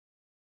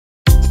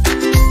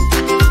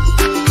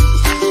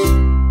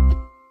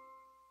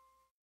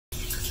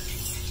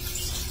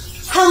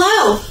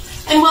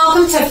and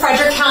welcome to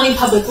Frederick County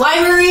Public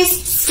Library's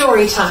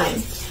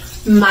Storytime.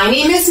 My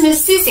name is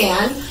Miss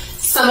Suzanne.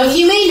 Some of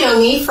you may know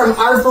me from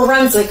our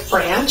Brunswick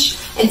branch,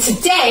 and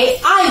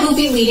today I will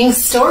be leading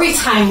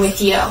Storytime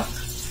with you.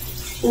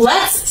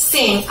 Let's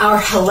sing our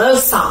hello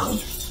song.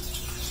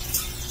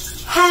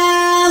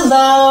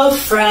 Hello,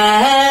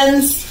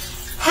 friends.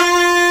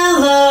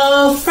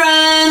 Hello,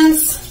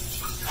 friends.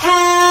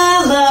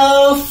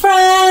 Hello,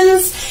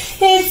 friends.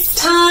 It's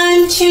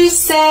time to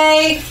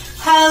say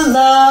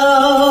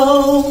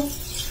hello.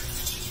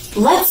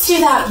 Let's do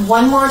that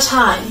one more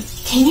time.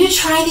 Can you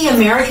try the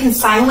American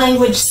Sign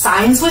Language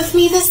signs with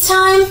me this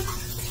time?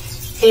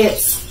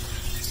 It's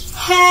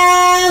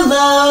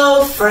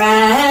hello,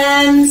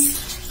 friends.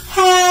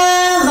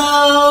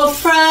 Hello,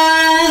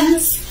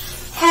 friends.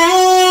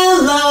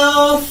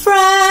 Hello,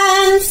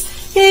 friends.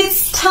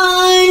 It's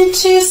time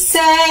to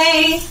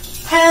say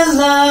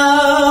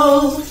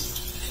hello.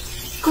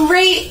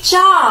 Great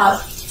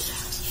job.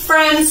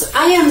 Friends,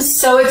 I am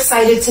so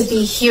excited to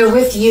be here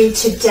with you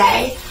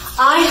today.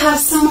 I have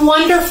some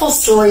wonderful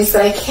stories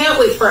that I can't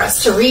wait for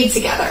us to read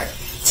together.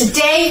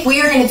 Today,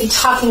 we are going to be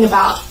talking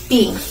about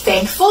being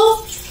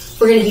thankful.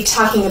 We're going to be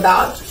talking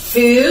about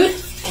food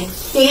and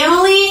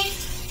family.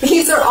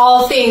 These are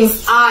all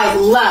things I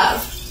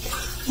love.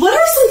 What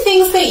are some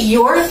things that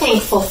you're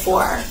thankful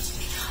for?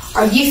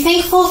 Are you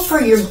thankful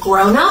for your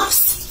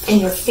grown-ups and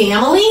your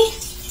family?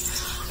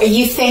 Are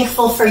you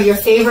thankful for your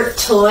favorite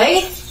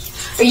toy?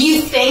 Are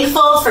you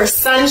thankful for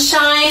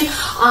sunshine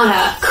on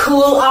a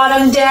cool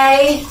autumn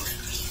day?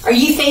 Are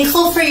you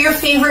thankful for your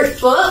favorite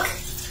book?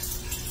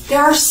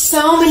 There are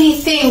so many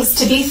things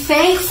to be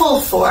thankful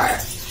for.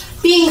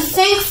 Being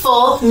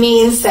thankful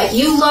means that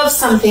you love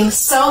something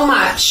so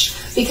much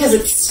because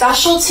it's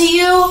special to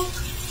you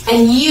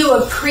and you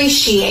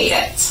appreciate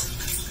it.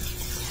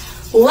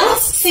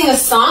 Let's sing a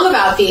song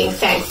about being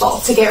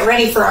thankful to get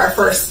ready for our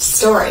first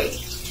story.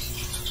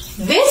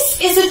 This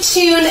is a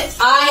tune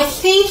I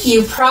think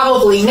you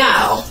probably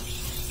know.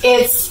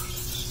 It's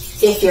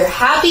If You're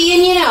Happy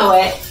and You Know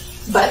It,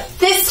 but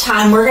this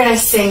time we're going to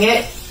sing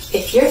it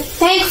If You're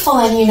Thankful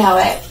and You Know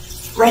It.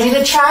 Ready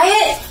to try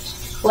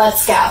it?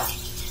 Let's go.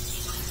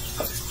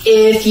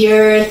 If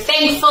you're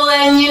thankful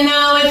and you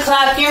know it,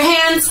 clap your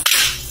hands.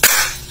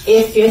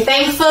 If you're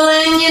thankful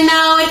and you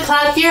know it,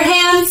 clap your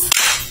hands.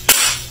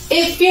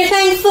 If you're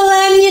thankful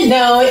and you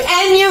know it,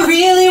 and you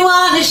really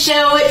want to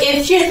show it,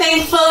 if you're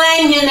thankful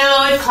and you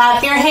know it,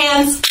 clap your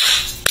hands.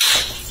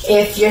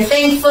 If you're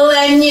thankful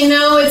and you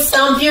know it,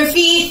 stomp your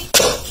feet.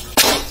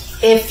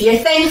 If you're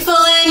thankful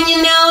and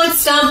you know it,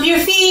 stomp your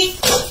feet.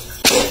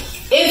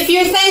 If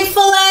you're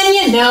thankful and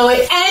you know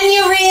it, and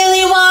you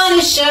really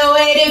want to show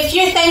it, if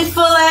you're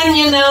thankful and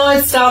you know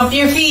it, stomp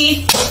your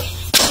feet.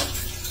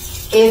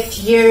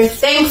 If you're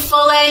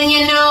thankful and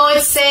you know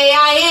it, say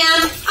I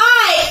am.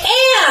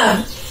 I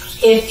am.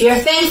 If you're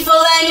thankful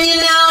and you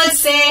know it,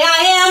 say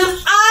I am.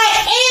 I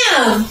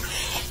am.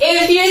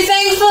 If you're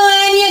thankful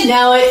and you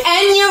know it,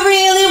 and you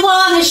really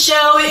want to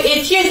show it,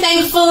 if you're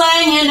thankful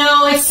and you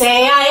know it,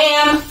 say I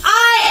am.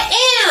 I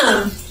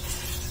am.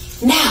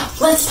 Now,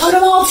 let's put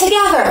them all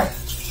together.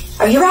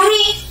 Are you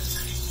ready?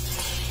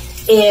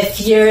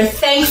 If you're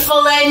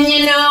thankful and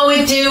you know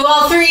it, do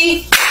all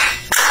three.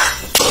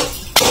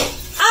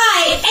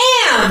 I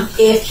am.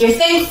 If you're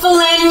thankful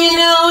and you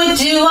know it,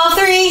 do all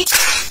three.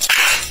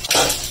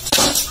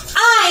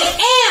 I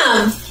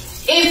am.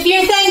 If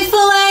you're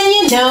thankful and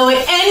you know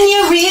it, and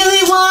you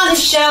really want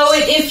to show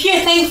it, if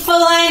you're thankful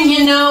and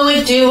you know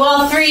it, do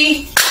all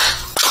three.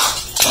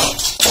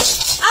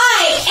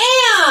 I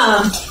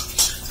am.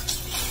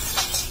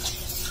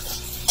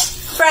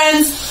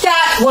 Friends,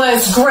 that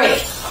was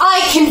great.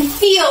 I can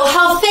feel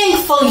how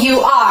thankful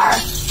you are.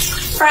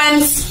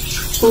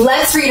 Friends,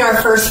 let's read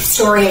our first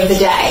story of the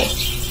day.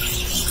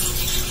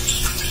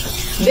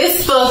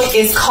 This book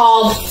is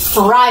called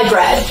Fry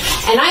Bread,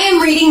 and I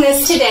am reading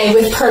this today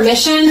with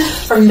permission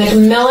from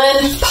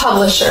Macmillan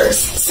Publishers,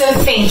 so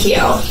thank you.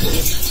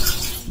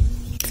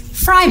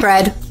 Fry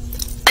Bread,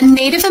 a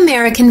Native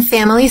American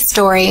family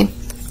story,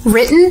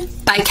 written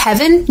by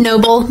Kevin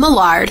Noble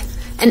Millard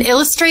and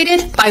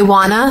illustrated by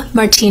Juana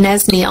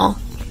Martinez Neal.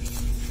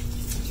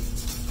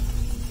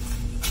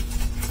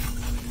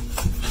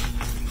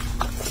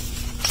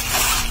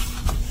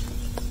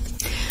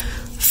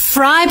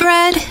 Fry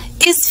bread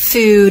is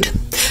food.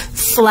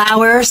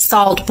 Flour,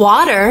 salt,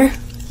 water,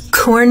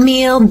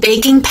 cornmeal,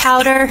 baking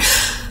powder,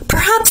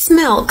 perhaps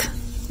milk,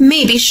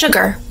 maybe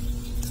sugar,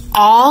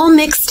 all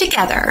mixed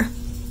together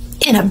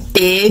in a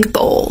big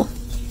bowl.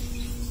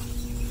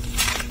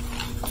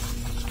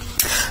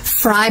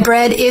 Fry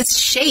bread is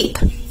shape.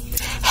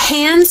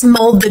 Hands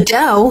mold the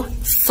dough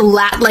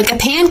flat like a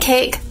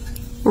pancake,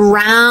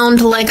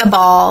 round like a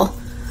ball,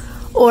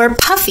 or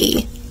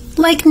puffy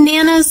like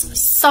Nana's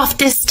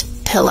softest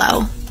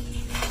pillow.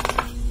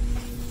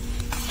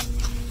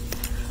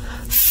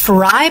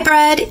 Fry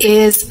bread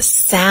is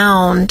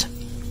sound.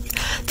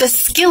 The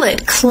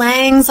skillet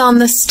clangs on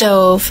the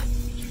stove.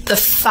 The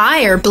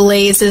fire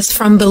blazes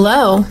from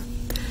below.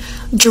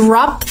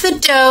 Drop the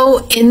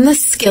dough in the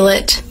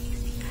skillet.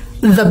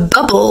 The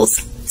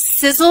bubbles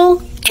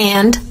sizzle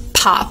and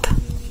pop.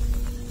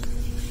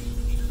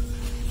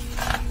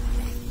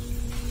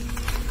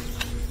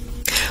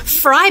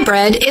 Fry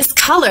bread is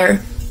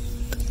color.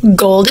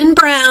 Golden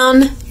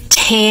brown,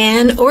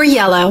 tan or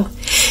yellow,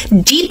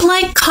 deep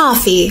like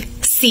coffee,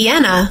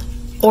 sienna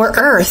or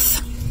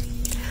earth,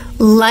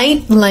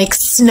 light like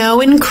snow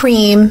and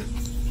cream,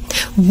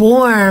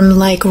 warm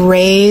like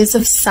rays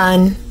of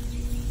sun.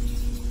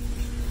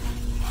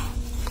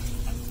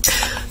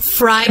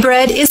 Fry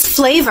bread is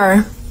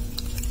flavor.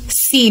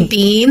 See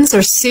beans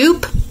or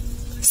soup,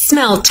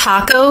 smell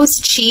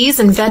tacos, cheese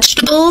and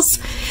vegetables,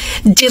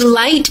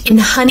 delight in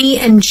honey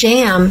and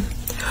jam,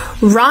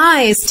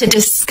 rise to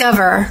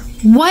discover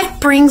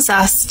what brings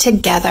us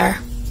together.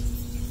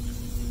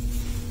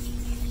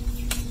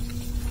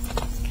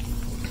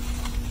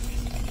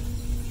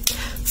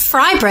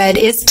 Fry bread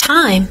is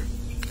time.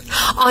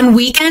 On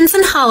weekends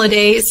and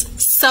holidays,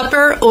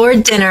 supper or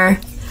dinner,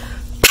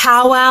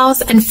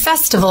 powwows and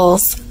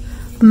festivals,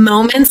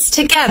 moments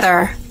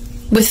together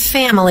with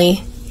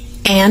family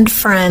and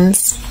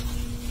friends.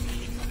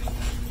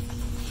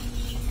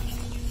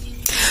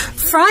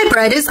 Fry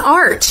bread is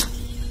art.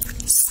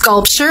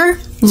 Sculpture,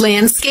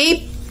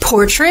 landscape,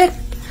 portrait,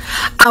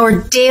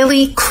 our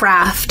daily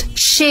craft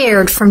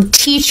shared from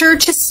teacher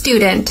to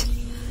student,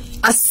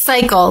 a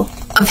cycle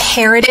of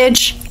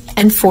heritage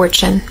and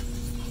fortune.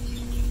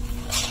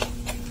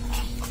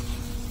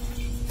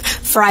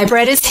 Fry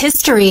bread is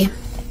history.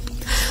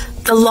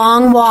 The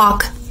long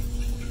walk,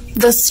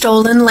 the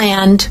stolen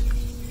land,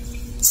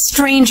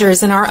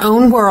 strangers in our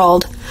own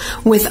world.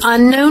 With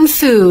unknown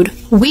food,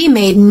 we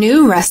made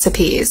new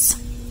recipes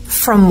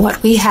from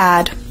what we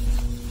had.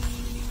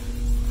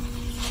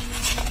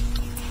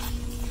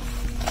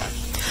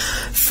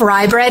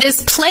 Fry bread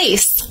is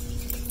place.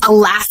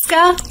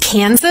 Alaska,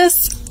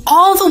 Kansas,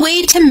 all the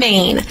way to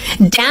Maine,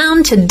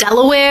 down to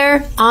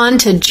Delaware, on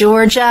to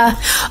Georgia,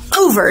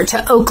 over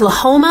to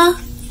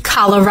Oklahoma,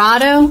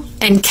 Colorado,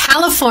 and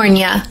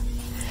California.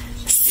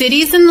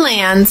 Cities and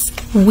lands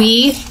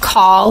we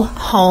call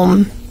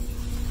home.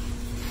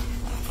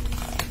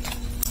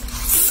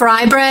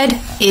 Fry bread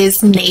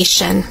is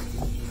nation.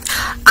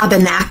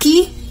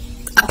 Abenaki,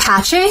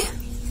 Apache,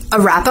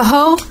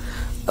 Arapaho,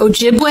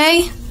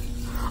 Ojibwe,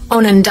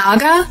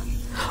 Onondaga,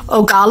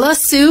 Oglala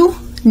Sioux,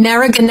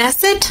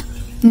 Narragansett,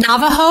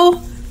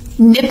 Navajo,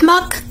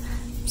 Nipmuc,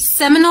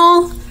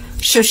 Seminole,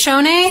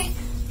 Shoshone,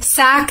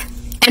 Sac,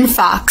 and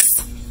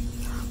Fox.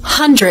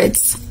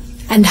 Hundreds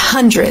and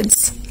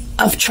hundreds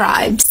of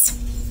tribes.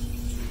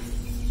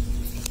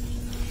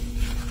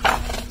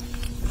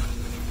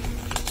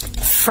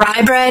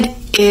 Fry bread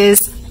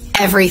is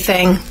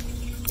everything.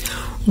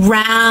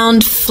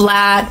 Round,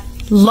 flat,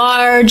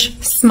 large,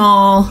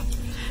 small,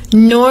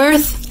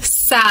 north,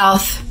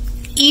 south,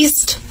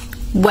 east,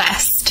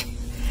 west,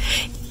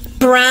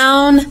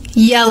 brown,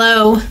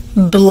 yellow,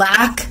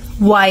 black,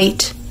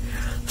 white,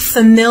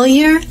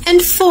 familiar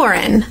and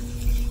foreign,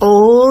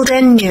 old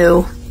and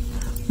new,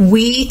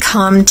 we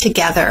come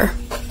together.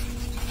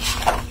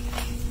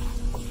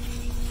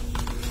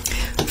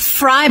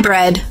 Fry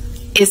bread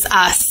is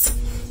us.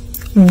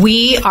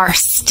 We are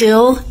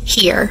still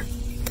here.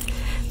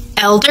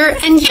 Elder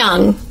and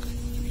young,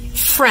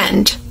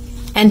 friend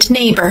and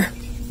neighbor.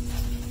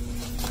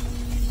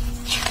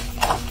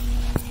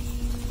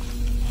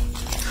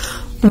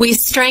 We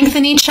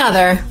strengthen each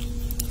other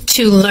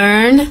to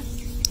learn,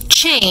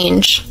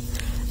 change,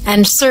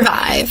 and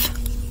survive.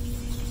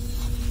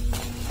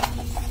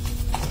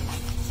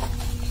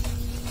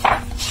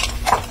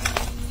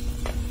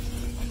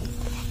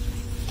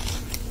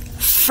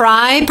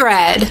 Fry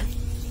bread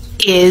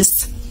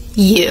is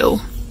you.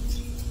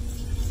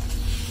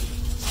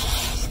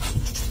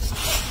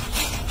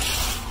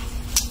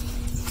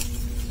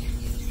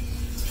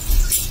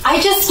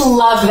 I just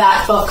love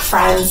that book,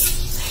 friends.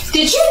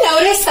 Did you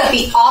notice that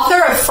the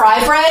author of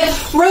Fry Bread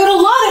wrote a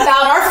lot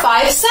about our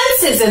five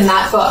senses in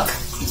that book?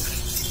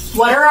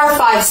 What are our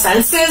five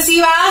senses,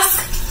 you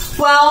ask?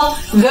 Well,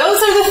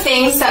 those are the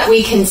things that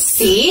we can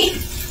see,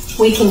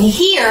 we can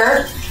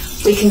hear,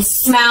 we can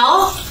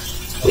smell,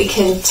 we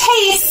can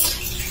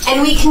taste,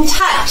 and we can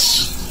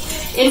touch.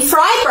 In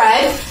Fry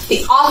Bread,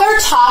 the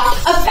author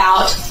talked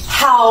about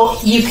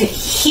how you could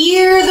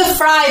hear the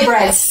fry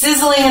bread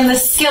sizzling in the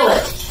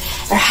skillet,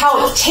 or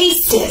how it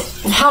tasted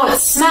and how it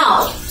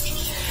smelled.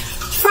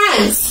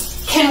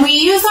 Friends, can we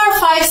use our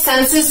five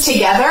senses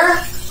together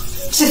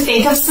to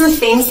think of some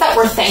things that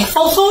we're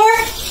thankful for?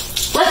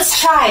 Let's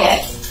try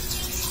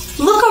it.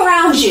 Look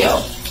around you.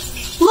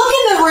 Look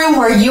in the room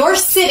where you're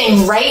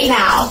sitting right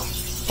now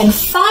and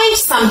find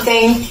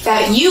something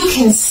that you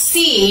can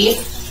see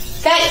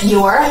that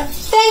you're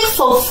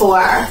thankful for.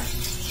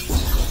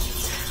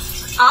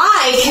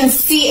 I can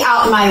see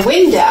out my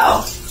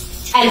window,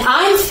 and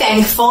I'm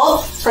thankful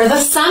for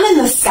the sun in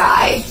the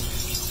sky.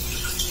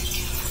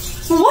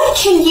 What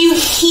can you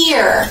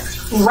hear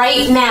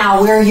right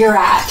now where you're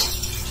at?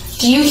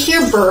 Do you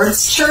hear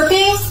birds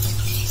chirping?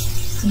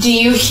 Do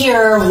you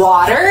hear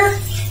water?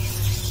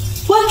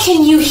 What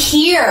can you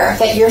hear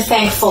that you're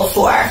thankful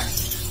for?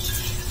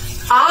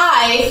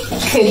 I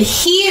could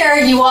hear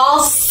you all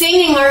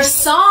singing our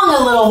song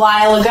a little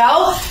while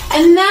ago,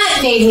 and that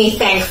made me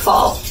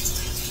thankful.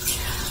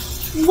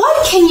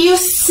 What can you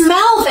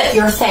smell that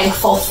you're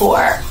thankful for?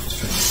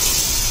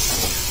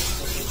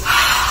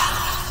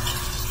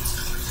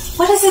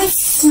 What does it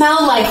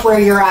smell like where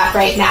you're at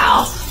right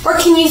now? Or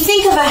can you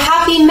think of a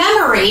happy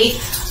memory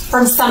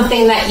from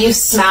something that you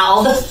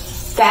smelled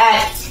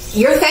that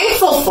you're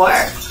thankful for?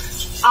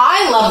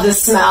 I love the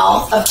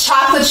smell of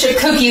chocolate chip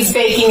cookies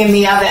baking in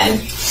the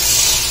oven.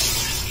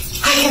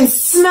 I can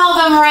smell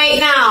them right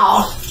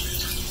now.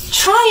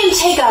 Try and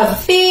take a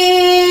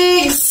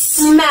big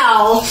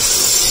smell.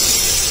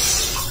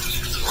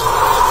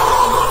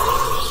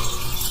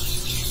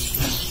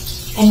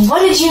 And what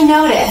did you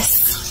notice?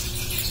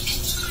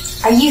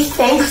 Are you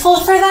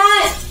thankful for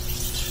that?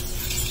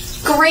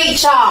 Great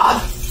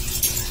job.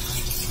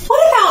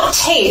 What about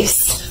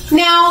taste?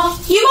 Now,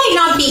 you might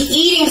not be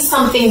eating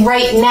something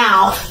right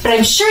now, but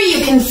I'm sure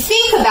you can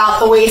think about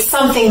the way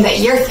something that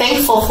you're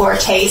thankful for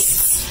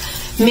tastes.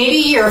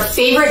 Maybe your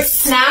favorite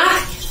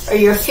snack or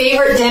your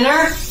favorite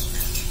dinner.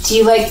 Do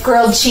you like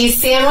grilled cheese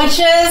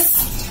sandwiches?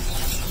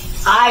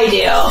 I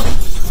do.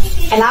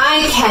 And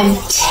I can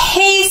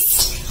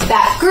taste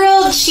that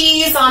grilled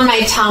cheese on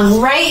my tongue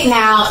right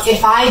now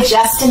if I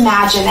just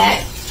imagine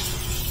it.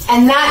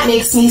 And that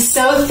makes me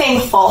so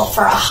thankful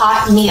for a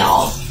hot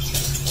meal.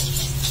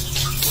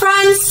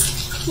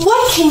 Friends,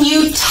 what can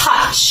you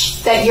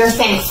touch that you're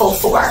thankful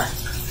for?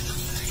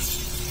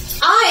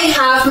 I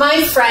have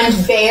my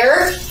friend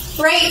Bear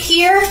right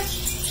here,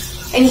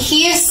 and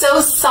he is so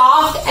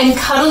soft and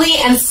cuddly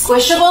and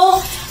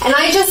squishable, and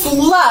I just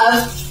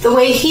love the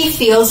way he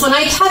feels when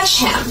I touch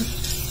him.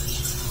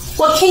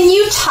 What can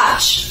you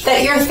touch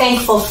that you're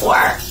thankful for?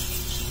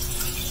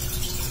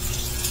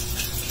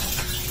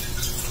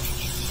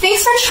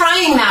 Thanks for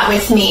trying that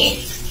with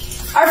me.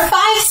 Our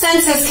 5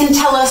 senses can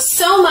tell us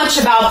so much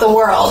about the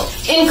world,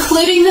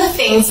 including the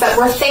things that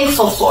we're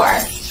thankful for.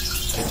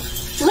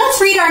 Let's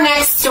read our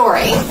next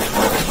story.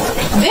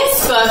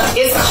 This book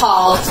is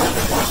called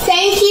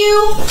Thank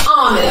You,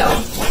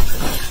 Amu.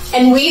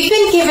 And we've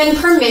been given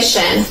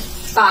permission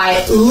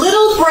by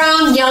Little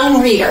Brown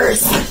Young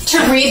Readers to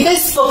read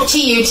this book to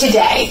you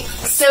today.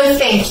 So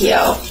thank you.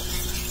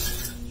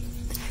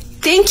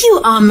 Thank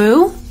You,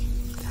 Amu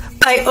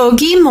by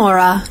Ogi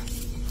Mora.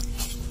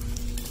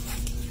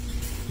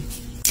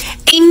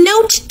 A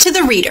note to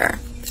the reader.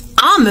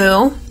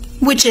 Amu,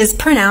 which is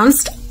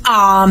pronounced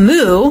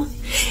Amu,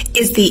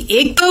 is the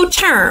Igbo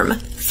term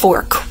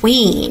for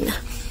queen.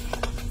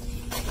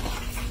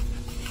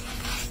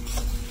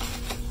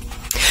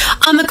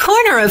 On the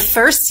corner of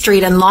First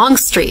Street and Long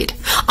Street,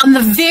 on the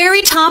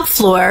very top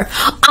floor,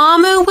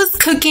 Amu was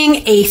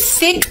cooking a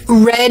thick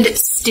red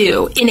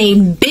stew in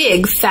a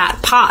big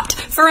fat pot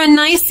for a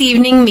nice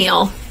evening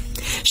meal.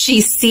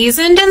 She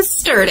seasoned and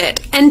stirred it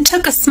and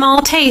took a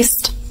small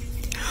taste.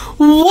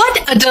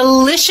 "What a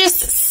delicious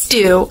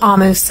stew,"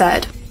 Amu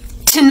said.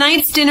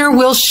 "Tonight's dinner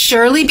will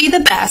surely be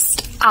the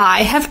best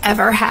I have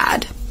ever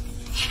had."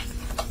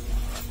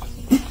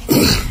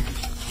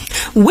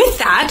 With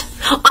that,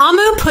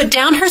 Amu put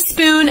down her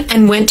spoon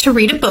and went to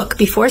read a book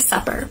before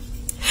supper.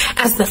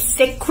 As the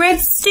thick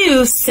red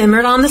stew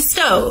simmered on the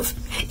stove,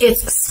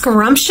 its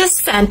scrumptious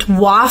scent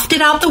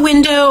wafted out the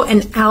window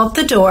and out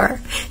the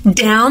door,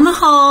 down the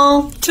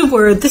hall,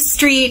 toward the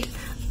street,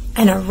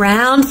 and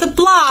around the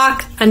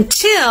block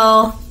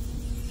until,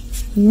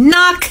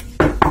 knock,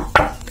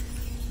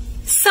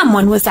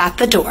 someone was at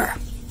the door.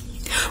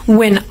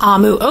 When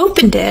Amu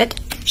opened it,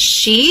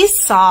 she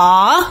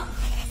saw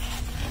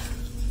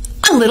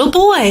a little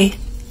boy.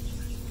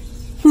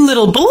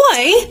 "Little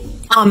boy?"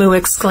 Amu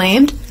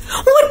exclaimed.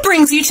 "What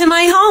brings you to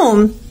my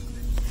home?"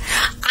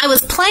 "I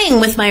was playing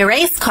with my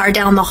race car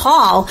down the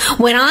hall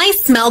when I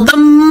smelled the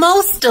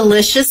most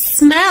delicious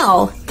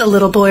smell," the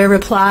little boy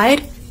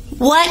replied.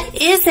 "What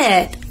is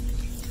it?"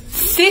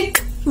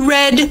 "Thick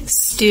red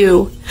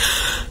stew."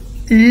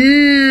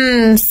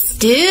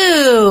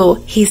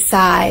 Stew," he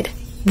sighed.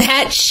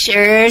 "That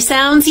sure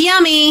sounds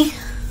yummy."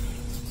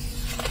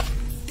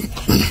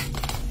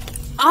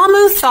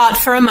 Amu thought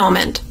for a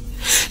moment.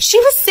 She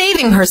was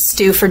saving her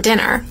stew for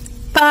dinner,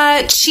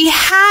 but she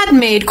had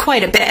made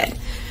quite a bit.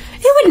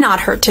 It would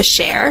not hurt to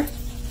share.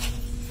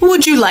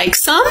 "Would you like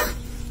some?"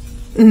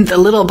 The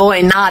little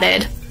boy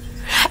nodded.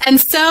 And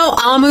so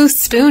Amu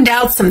spooned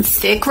out some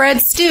thick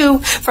red stew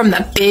from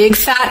the big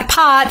fat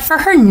pot for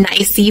her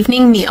nice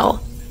evening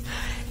meal.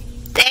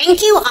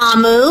 "Thank you,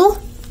 Amu,"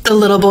 the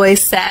little boy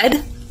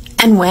said,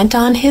 and went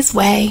on his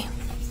way.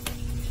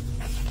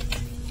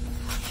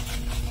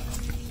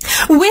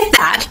 With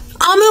that,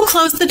 Amu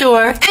closed the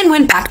door and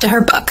went back to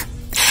her book.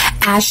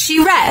 As she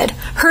read,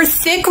 her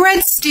thick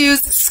red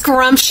stew's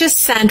scrumptious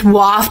scent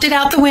wafted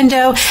out the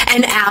window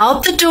and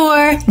out the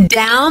door,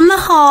 down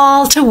the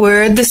hall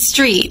toward the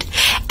street,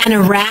 and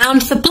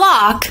around the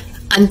block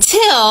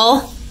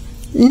until,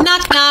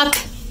 knock knock,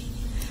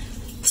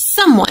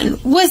 someone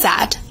was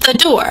at the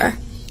door.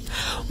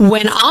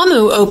 When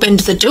Amu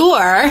opened the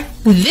door,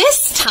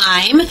 this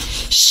time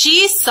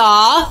she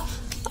saw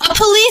a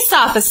police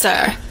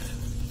officer.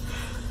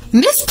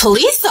 Miss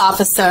Police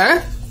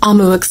Officer,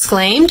 Amu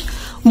exclaimed,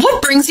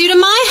 what brings you to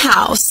my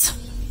house?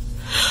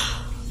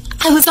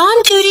 I was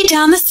on duty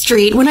down the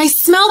street when I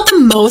smelled the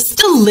most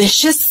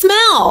delicious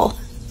smell,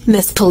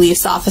 Miss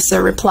Police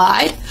Officer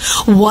replied.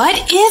 What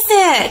is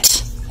it?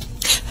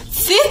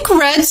 Thick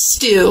red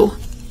stew.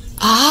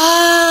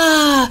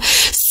 Ah,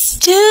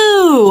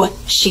 stew,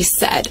 she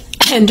said,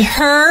 and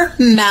her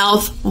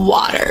mouth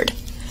watered.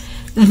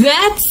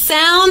 That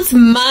sounds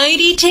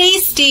mighty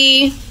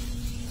tasty.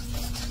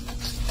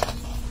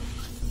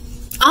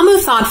 Amu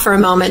thought for a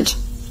moment.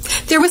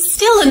 There was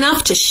still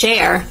enough to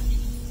share.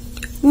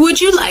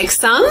 Would you like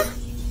some?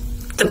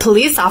 The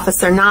police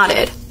officer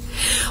nodded.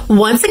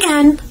 Once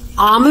again,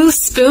 Amu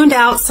spooned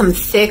out some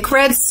thick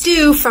red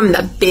stew from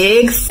the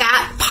big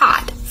fat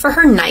pot for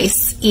her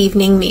nice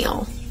evening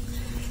meal.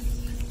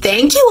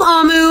 Thank you,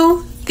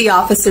 Amu, the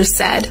officer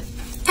said,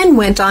 and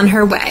went on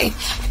her way.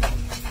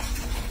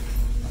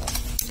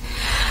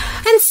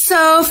 And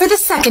so, for the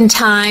second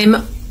time,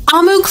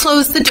 Amu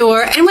closed the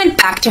door and went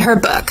back to her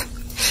book.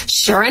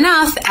 Sure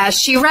enough, as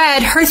she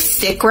read, her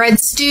thick red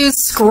stew's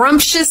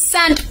scrumptious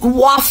scent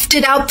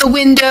wafted out the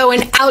window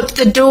and out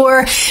the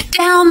door,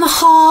 down the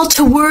hall,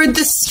 toward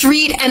the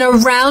street, and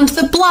around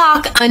the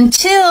block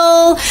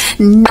until,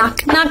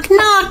 knock, knock,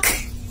 knock.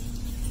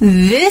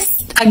 This,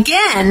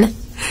 again,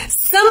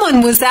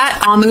 someone was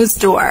at Amu's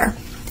door.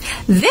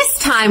 This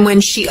time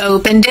when she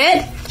opened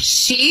it,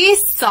 she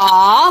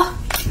saw a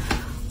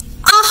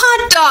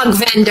hot dog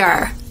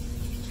vendor.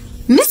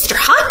 Mr.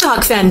 Hot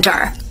Dog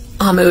Vendor,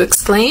 Amu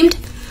exclaimed,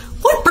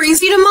 what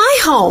brings you to my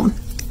home?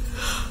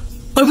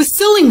 I was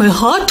selling my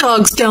hot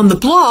dogs down the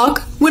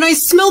block when I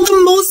smelled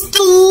the most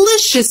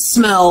delicious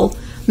smell,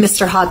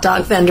 Mr. Hot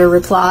Dog Vendor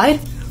replied.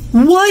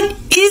 What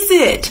is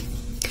it?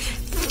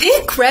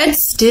 Thick red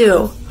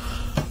stew.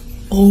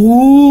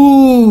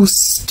 Oh,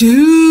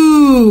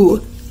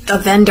 stew. The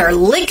vendor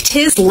licked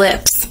his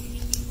lips.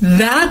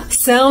 That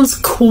sounds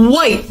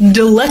quite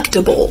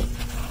delectable.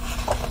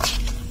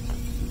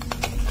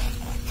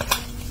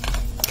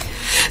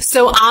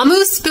 So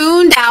Amu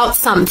spooned out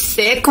some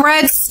thick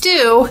red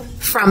stew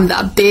from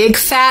the big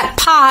fat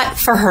pot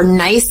for her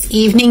nice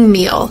evening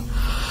meal.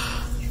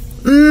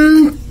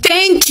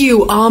 Thank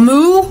you,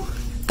 Amu,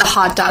 the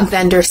hot dog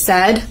vendor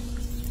said,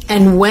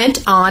 and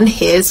went on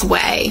his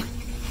way.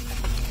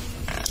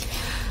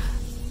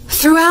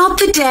 Throughout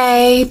the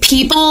day,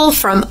 people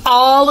from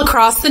all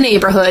across the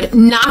neighborhood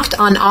knocked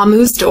on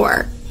Amu's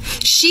door.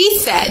 She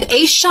fed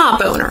a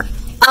shop owner,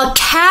 a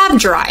cab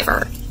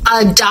driver,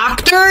 a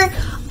doctor,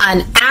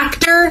 an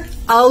actor,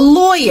 a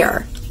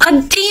lawyer,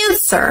 a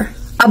dancer,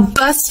 a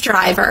bus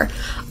driver,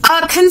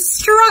 a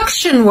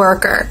construction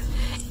worker.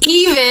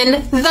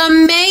 Even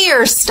the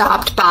mayor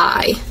stopped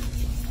by.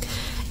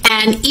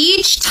 And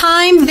each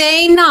time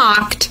they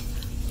knocked,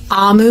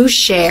 Amu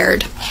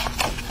shared.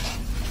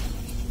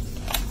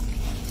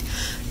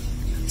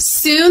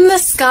 Soon the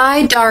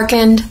sky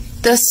darkened,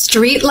 the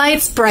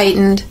streetlights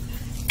brightened,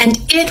 and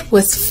it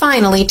was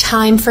finally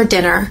time for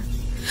dinner.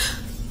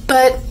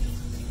 But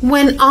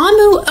when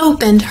Amu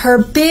opened her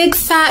big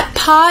fat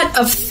pot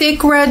of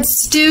thick red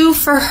stew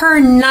for her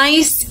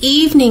nice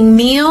evening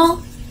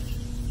meal,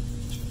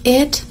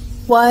 it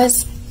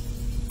was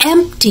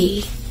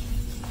empty.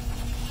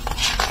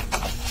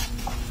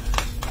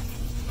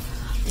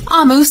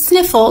 Amu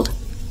sniffled.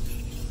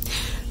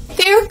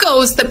 There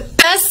goes the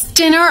best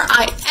dinner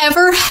I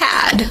ever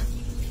had.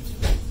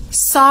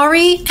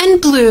 Sorry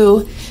and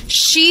blue,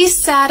 she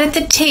sat at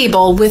the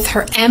table with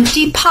her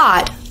empty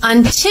pot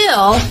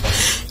until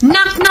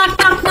knock, knock,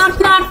 knock, knock,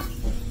 knock.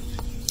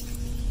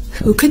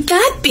 Who could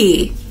that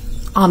be?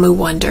 Amu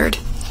wondered.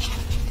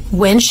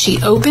 When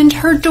she opened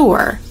her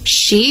door,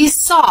 she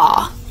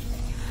saw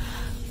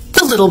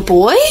the little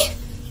boy,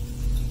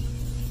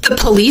 the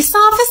police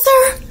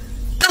officer,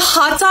 the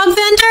hot dog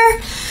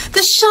vendor,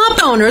 the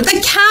shop owner,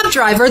 the cab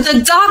driver,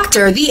 the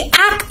doctor, the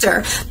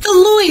actor, the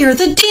lawyer,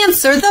 the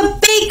dancer, the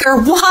baker.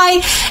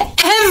 Why,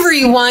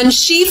 everyone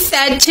she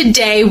fed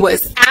today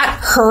was at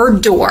her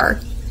door.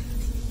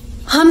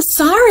 I'm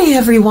sorry,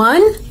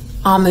 everyone,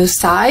 Amu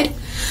sighed.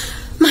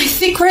 My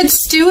thick red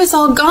stew is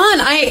all gone.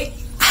 I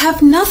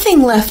have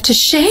nothing left to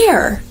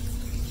share.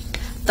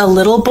 The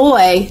little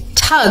boy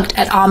tugged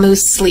at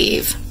Amu's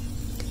sleeve.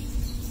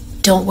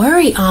 Don't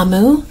worry,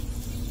 Amu.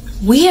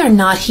 We are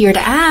not here to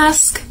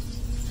ask.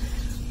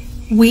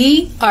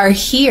 We are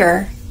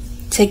here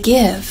to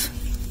give.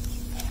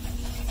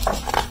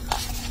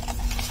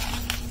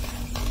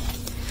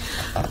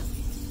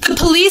 The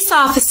police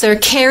officer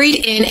carried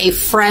in a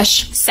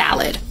fresh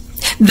salad.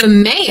 The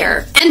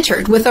mayor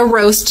entered with a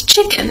roast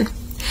chicken.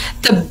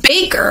 The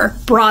baker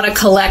brought a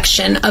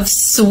collection of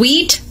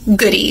sweet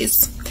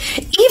goodies.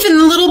 Even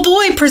the little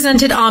boy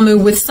presented Amu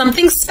with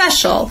something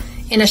special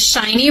in a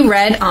shiny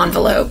red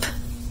envelope.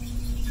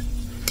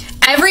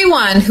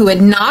 Everyone who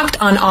had knocked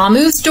on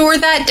Amu's door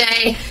that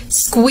day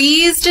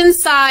squeezed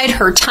inside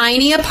her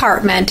tiny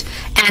apartment,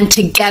 and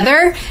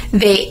together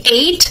they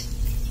ate,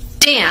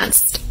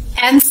 danced,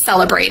 and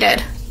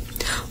celebrated.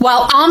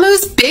 While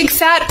Amu's big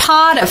fat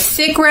pot of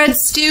thick red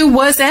stew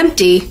was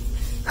empty,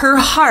 her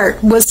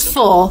heart was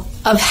full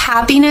of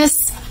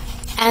happiness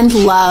and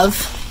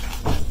love.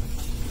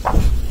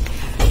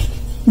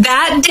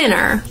 That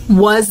dinner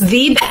was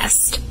the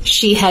best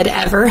she had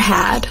ever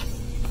had.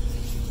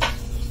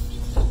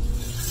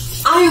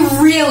 I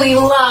really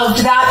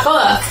loved that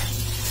book.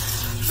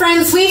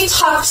 Friends, we've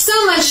talked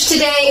so much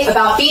today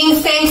about being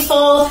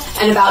thankful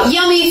and about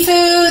yummy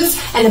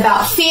foods and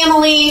about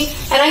family,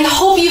 and I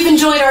hope you've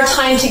enjoyed our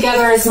time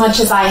together as much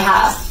as I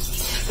have.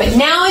 But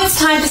now it's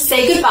time to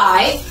say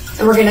goodbye,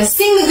 and we're going to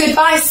sing the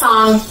goodbye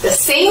song the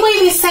same way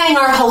we sang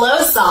our hello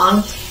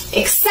song,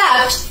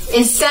 except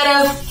instead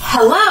of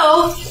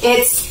hello,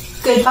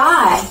 it's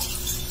goodbye.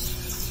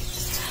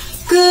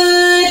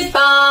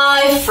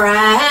 Goodbye,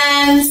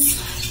 friends.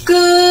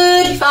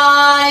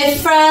 Goodbye,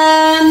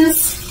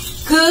 friends.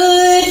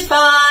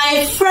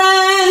 Goodbye,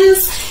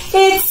 friends.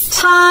 It's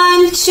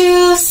time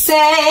to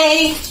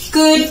say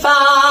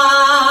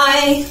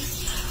goodbye.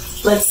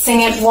 Let's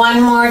sing it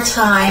one more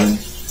time.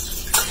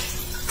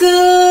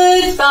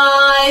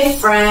 Goodbye,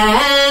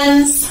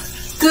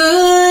 friends.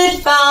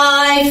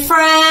 Goodbye,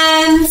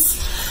 friends.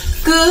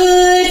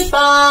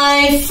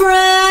 Goodbye,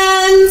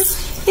 friends.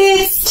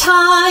 It's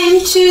time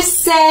to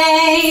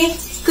say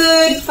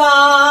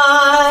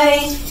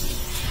goodbye.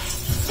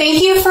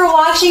 Thank you for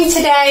watching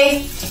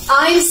today.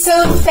 I'm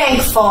so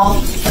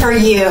thankful for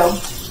you.